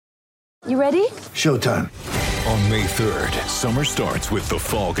You ready? Showtime. On May 3rd, summer starts with The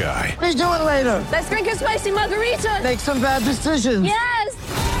Fall Guy. Let's do it later. Let's drink a spicy margarita. Make some bad decisions.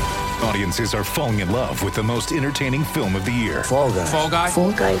 Yes! Audiences are falling in love with the most entertaining film of the year. Fall Guy. Fall Guy?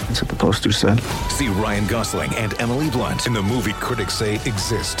 Fall guy. That's what the poster said. See Ryan Gosling and Emily Blunt in the movie critics say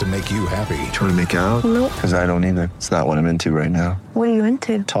exists to make you happy. Trying to make it out? Nope. Because I don't either. It's not what I'm into right now. What are you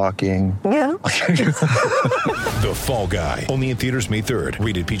into? Talking. Yeah. The Fall Guy. Only in theaters May 3rd.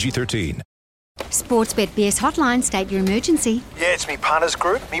 Rated PG-13. Sportsbet BS hotline, state your emergency. Yeah, it's me punters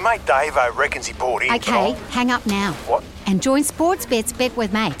group. Me mate Dave reckons he bought in. Okay, hang up now. What? And join Sportsbet's Bet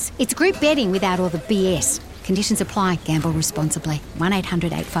with Mates. It's group betting without all the BS. Conditions apply. Gamble responsibly.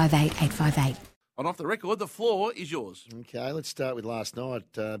 1-800-858-858. On Off the Record, the floor is yours. Okay, let's start with last night.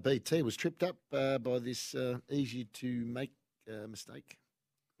 BT was tripped up by this easy-to-make mistake.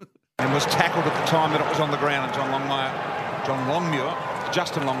 And was tackled at the time that it was on the ground. And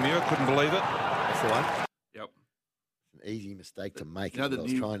Justin Longmuir couldn't believe it. That's the one. Yep. An easy mistake to make, You know is what I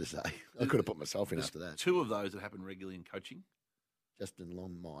was the trying to say. I could have put myself in There's after that. two of those that happen regularly in coaching. Justin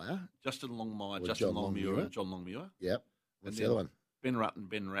Longmire. Justin Longmire, Or Justin John Longmuir, Longmuir. and John Longmuir. Yep. What's And the other one? Ben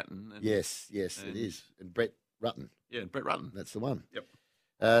Rutten. And, Yes, it and- is. And Brett Rutten. Yeah, and Brett Rutten. That's the one. Yep.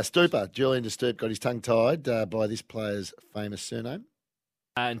 Stooper. Julian de Stoop got his tongue tied by this player's famous surname.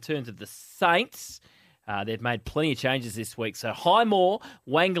 In terms of the Saints, they've made plenty of changes this week. So Highmore,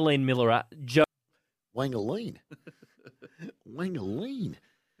 Wangaleen Miller, Joe. Wangaleen. Wangaleen.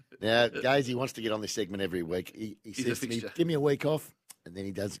 Now, Gazy wants to get on this segment every week. He He's says a to me, fixture. give me a week off, and then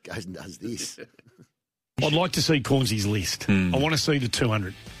he goes and does this. I'd like to see Cornsy's list. I want to see the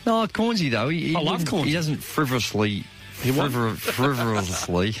 200. No, Cornsey, though. He I love Cornsey. He doesn't frivolously. He what?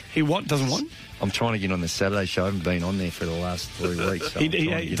 Frivolously. He what? Doesn't want? I'm trying to get on the Saturday show. I haven't been on there for the last 3 weeks. So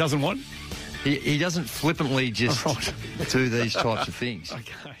He doesn't want? He doesn't flippantly just Right. do these types of things.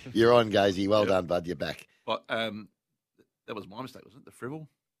 Okay. You're on, Gazy. Well done, bud. You're back. But that was my mistake, wasn't it? The frivol.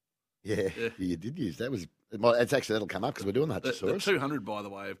 Yeah, you did use that. It's actually that'll come up because we're doing the The Hutchosaurus. 200, by the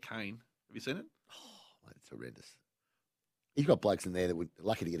way, of Kane. Have you seen it? Oh, mate, it's horrendous. He's got blokes in there that were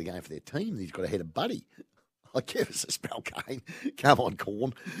lucky to get a game for their team. He's got ahead of Buddy. I give us a spell, Kane. Come on,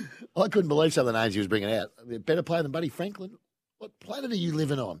 Corn. I couldn't believe some of the names he was bringing out. Better player than Buddy Franklin. What planet are you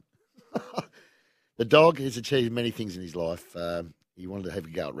living on? The dog has achieved many things in his life. He wanted to have a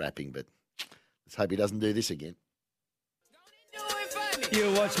go at rapping, but let's hope he doesn't do this again.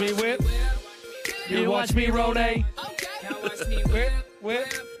 You watch me whip. You watch me roll. Whip.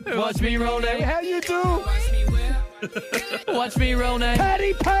 Watch me roll. How you do? Watch me roll.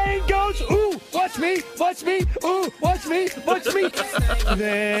 Paddy Payne goes, ooh, watch me, ooh, watch me.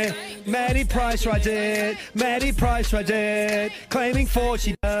 There, Maddie Price right there, claiming 4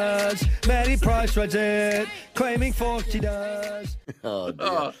 she does. Maddie Price right there, claiming 4 she does. Oh, dear.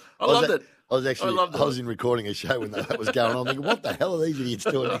 Oh, I loved it. I was in recording a show when that was going on. Thinking, what the hell are these idiots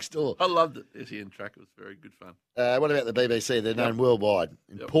doing next door? I loved it. SEN track. It was very good fun. What about the BBC? They're known worldwide.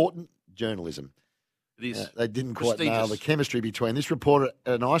 Important journalism. It is. They didn't quite nail prestigious. the chemistry between this reporter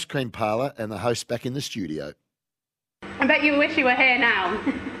at an ice cream parlour and the host back in the studio. I bet you wish you were here now.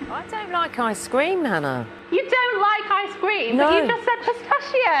 I don't like ice cream, Hannah. You don't like ice cream, No. but you just said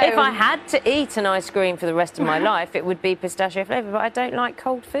pistachio. If I had to eat an ice cream for the rest of my life, it would be pistachio flavour, but I don't like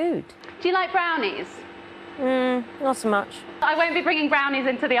cold food. Do you like brownies? Not so much. I won't be bringing brownies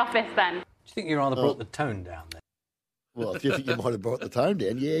into the office then. Do you think you rather brought the tone down there? Well, if you think you might have brought the tone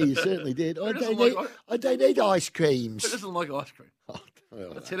down, yeah, you certainly did. I doesn't don't eat ice creams. Who doesn't like ice cream?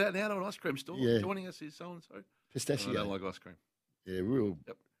 Well, Let's head out now to an ice cream store. Yeah. Joining us is so-and-so. Pistachio. I don't like ice cream. Yeah, real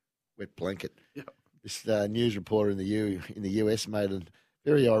wet blanket. Yep. This news reporter in the US made a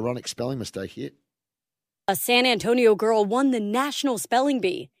very ironic spelling mistake here. A San Antonio girl won the National Spelling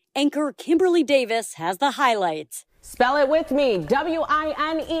Bee. Anchor Kimberly Davis has the highlights. Spell it with me.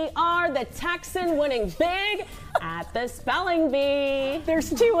 W-I-N-E-R, the Texan winning big at the spelling bee. There's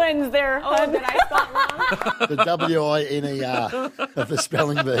 2 N's there. Oh, did I spell it wrong? The W-I-N-E-R of the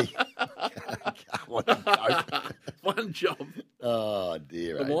spelling bee. One job. Oh,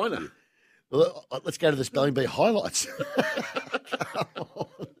 dear. A minor. Well, let's go to the spelling bee highlights.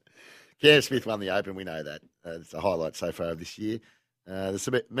 Cam Smith won the Open, we know that. It's a highlight so far of this year.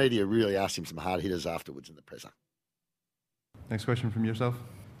 The media really asked him some hard hitters afterwards in the presser. Next question from yourself.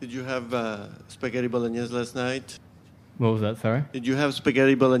 Did you have spaghetti bolognese last night? What was that, sorry? Did you have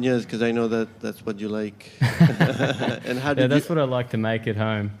spaghetti bolognese? Because I know that's what you like. And how did that's what I like to make at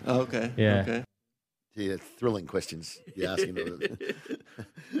home. Oh, okay. Yeah. Okay. Yeah, thrilling questions you're asking.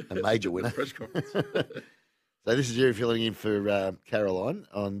 A major winner. Press conference. So this is you filling in for Caroline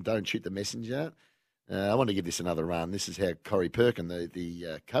on Don't Shoot the Messenger. I want to give this another run. This is how Corey Perkin,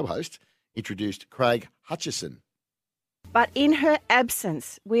 the co-host, introduced Craig Hutchison. But in her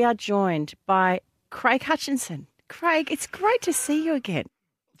absence, we are joined by Craig Hutchinson. Craig, it's great to see you again.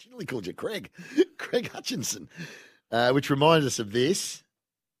 She nearly called you Craig. Craig Hutchinson, which reminds us of this.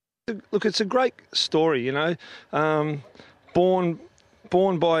 Look, it's a great story, you know. Born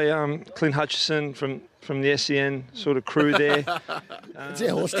by Clint Hutchison from the SEN sort of crew there. It's our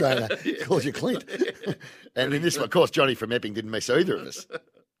horse trainer calls you Clint. And in this one, of course, Johnny from Epping didn't miss either of us.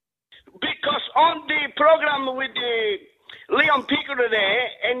 Because on the program with Leon Pickering there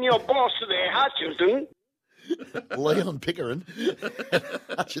and your boss there, Hutchinson. Leon Pickering,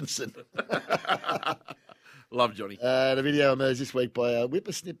 Hutchinson. Love Johnny. The video emerged this week by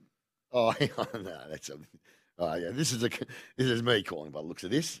Whippersnip. Oh, hang on, no, that's a. Oh yeah, this is me calling by the looks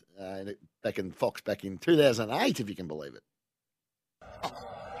of this. Back in Fox, back in 2008, if you can believe it.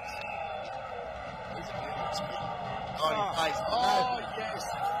 Oh yes.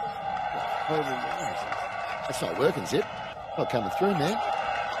 That's not working, Zip. Not coming through, man.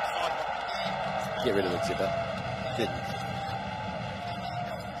 Get rid of it, Zipper.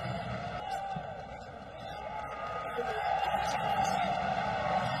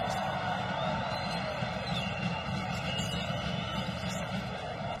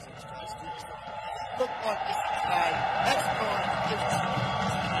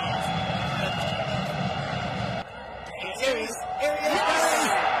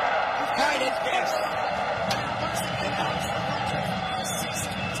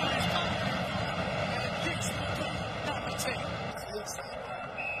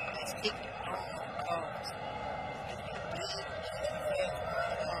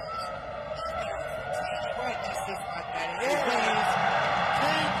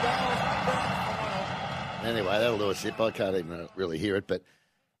 Anyway, that'll do a sip. I can't even really hear it, but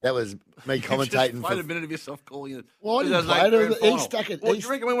that was me commentating. Just played a minute of yourself calling it. Well, I didn't play it. He stuck it. Well, do you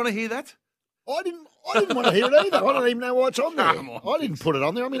reckon we want to hear that? I didn't want to hear it either. I don't even know why it's on there. I didn't put it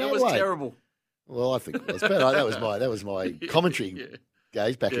on there. I mean, that was terrible. Well, I think it was. But that was my commentary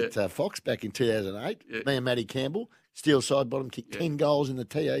days back at Fox back in 2008. Yeah. Me and Matty Campbell, Steel side bottom, kicked 10 goals in the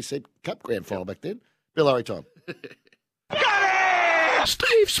TAC Cup Grand Final back then. Bill Murray time. Got it!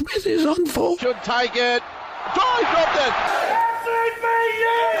 Steve Smith is on full. Should take it. Try dropped it.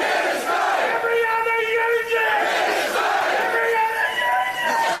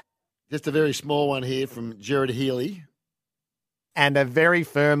 Just a very small one here from Jared Healy. And a very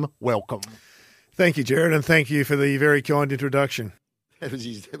firm welcome. Thank you, Jared, and thank you for the very kind introduction. That was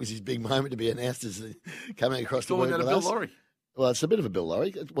his big moment to be announced as coming across the world with Bill us. Lorry. Well, it's a bit of a Bill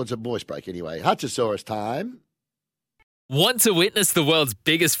Lorry. It's a voice break anyway. Hutchosaurus time. Want to witness the world's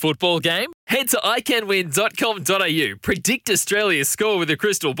biggest football game? Head to iCanWin.com.au, predict Australia's score with a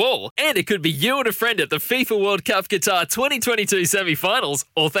crystal ball, and it could be you and a friend at the FIFA World Cup Qatar 2022 semi-finals,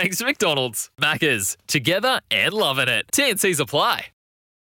 all thanks to McDonald's. Maccas, together and loving it. TNCs apply.